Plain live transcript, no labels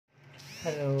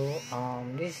Hello,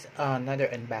 this is another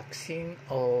unboxing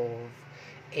of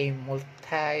a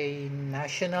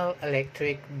multinational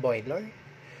electric boiler.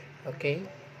 Okay,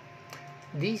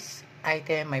 this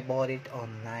item I bought it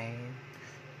online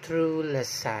through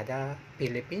Lazada,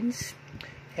 Philippines,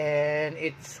 and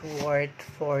it's worth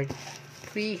for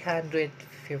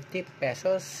 350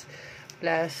 pesos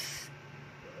plus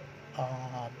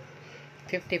um,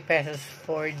 50 pesos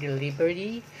for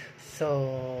delivery,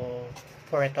 so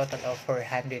for a total of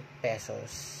 400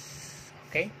 pesos.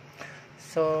 Okay,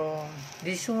 so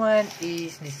this one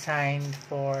is designed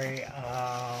for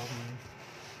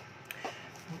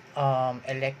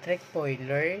electric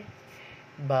boiler,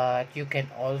 but you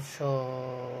can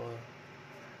also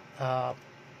uh,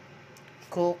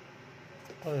 cook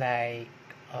like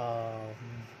um,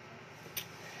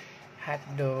 hot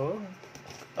dog,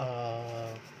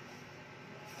 uh,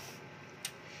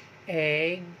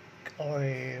 egg, or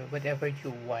whatever you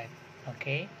want.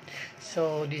 Okay,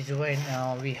 so this one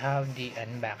we have the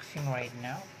unboxing right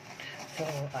now. So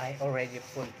I already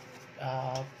put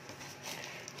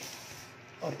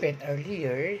open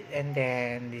earlier, and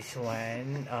then this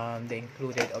one the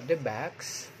included of the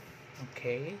box.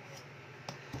 Okay,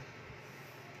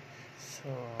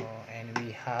 so and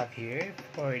we have here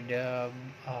for the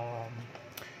um,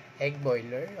 egg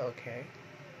boiler. Okay,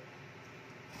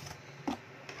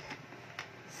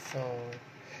 so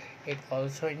it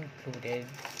also included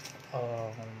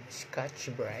Scotch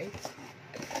Brite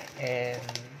and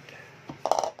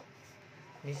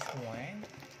this one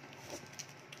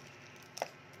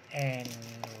and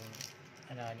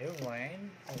another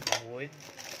one of wood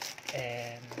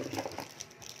and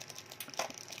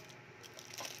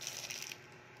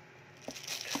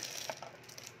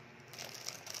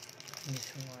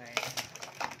this one.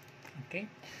 Okay,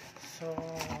 so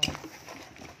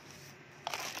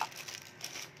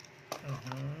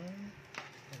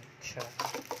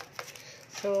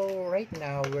so right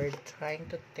now we're trying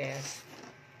to test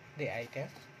the item.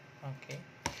 Okay,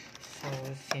 so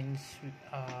since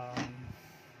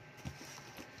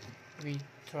we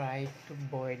try to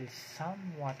boil some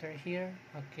water here.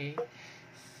 Okay,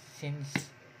 since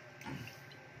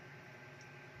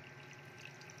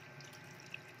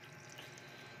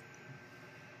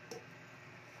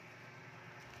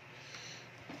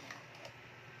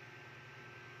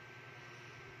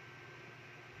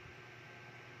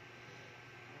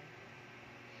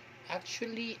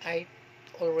actually I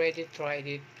already tried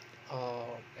it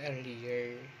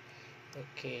earlier.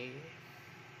 Okay,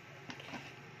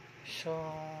 so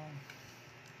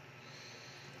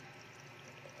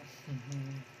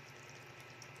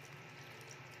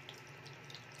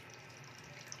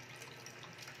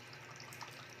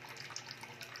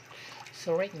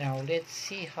so right now let's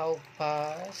see how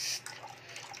fast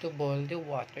to boil the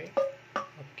water.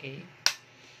 Okay,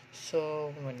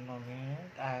 so one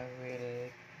moment, I will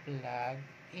plug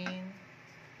in.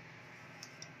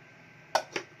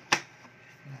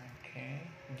 Okay,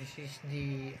 this is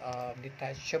the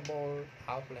detachable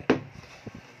outlet.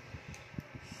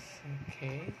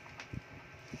 Okay,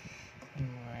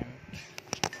 one.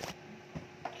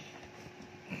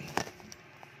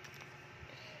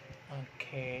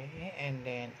 Okay, and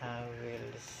then I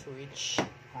will switch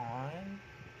on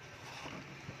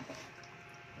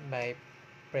by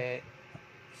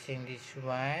pressing this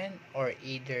one or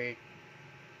either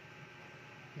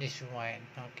this one.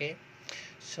 Okay,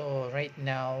 so right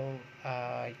now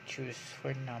I choose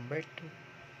for number 2.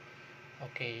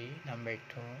 Okay, number 2.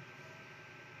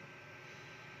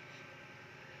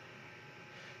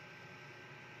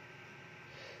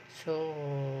 So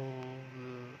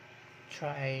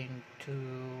trying to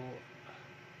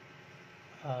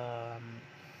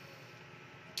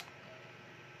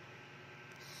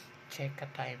check a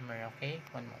timer. Okay,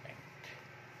 one moment.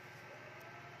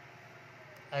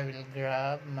 I will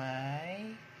grab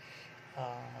my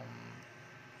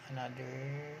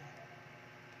another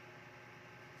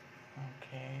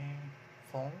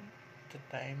phone to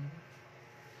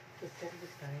set the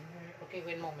timer. Okay,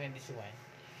 one moment. This one.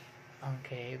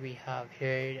 Okay, we have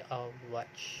here a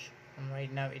watch.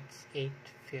 Right now it's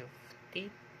 8:50.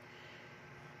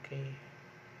 Okay,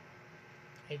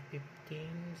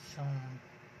 8:15. So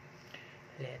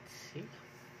let's see.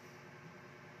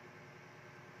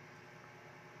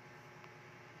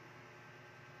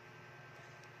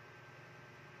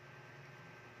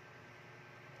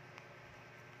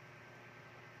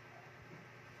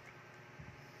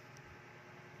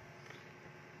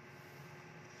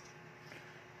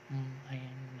 I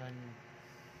am done.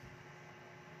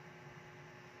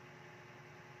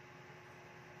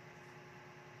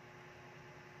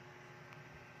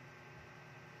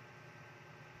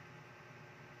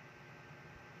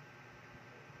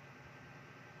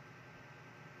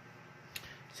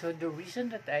 So the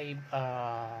reason that I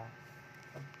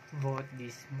bought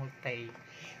this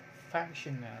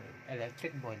multi-functional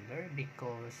electric boiler,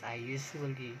 because I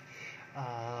usually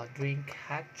drink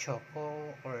hot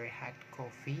choco or hot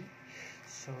coffee.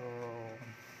 So,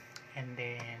 and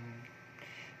then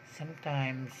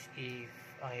sometimes if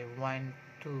I want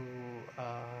to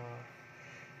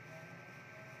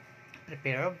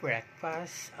prepare a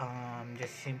breakfast,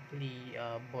 just simply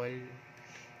boil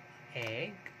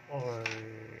egg or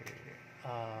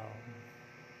um,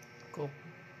 cook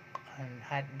an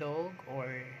hot dog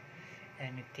or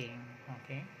anything.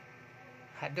 Okay,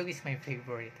 hot dog is my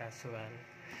favorite as well,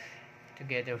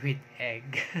 together with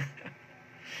egg.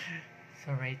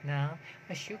 So right now,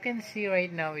 as you can see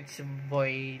right now, it's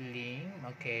boiling.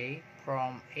 Okay,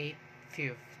 from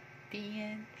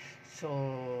 8:15.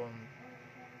 So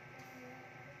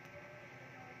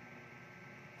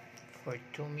for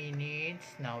 2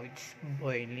 minutes now it's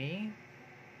boiling.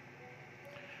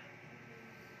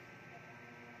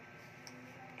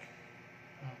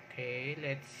 Okay,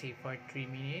 let's see, for 3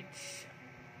 minutes,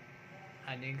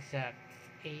 an exact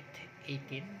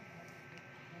 8:18.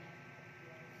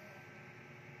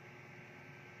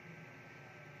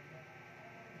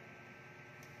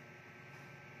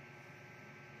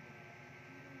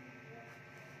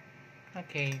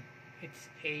 Okay, it's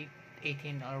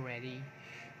 8:18 already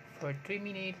for 3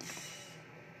 minutes.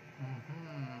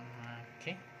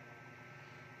 Okay.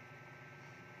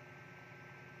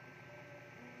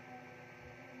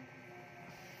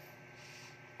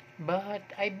 But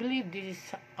I believe this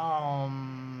is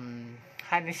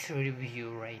honest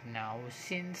review right now,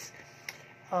 since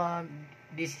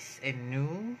this is a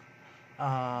new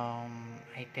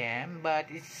item, but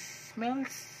it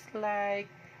smells like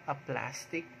a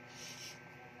plastic.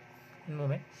 One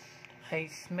moment. I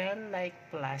smell like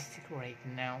plastic right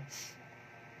now.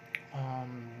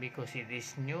 Because it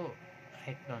is new,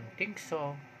 I don't think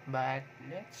so. But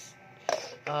let's.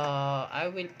 I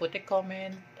will put a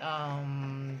comment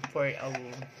for a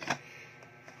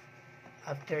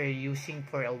after using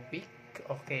for a week.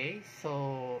 Okay,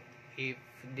 so if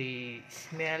the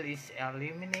smell is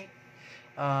eliminated,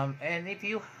 and if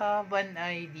you have an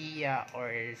idea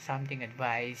or something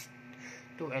advised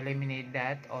to eliminate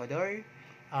that odor,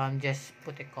 just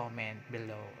put a comment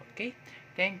below. Okay,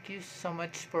 thank you so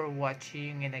much for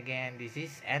watching, and again, this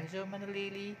is Enzo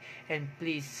Manalili, and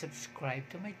please subscribe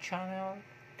to my channel.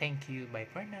 Thank you. Bye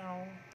for now.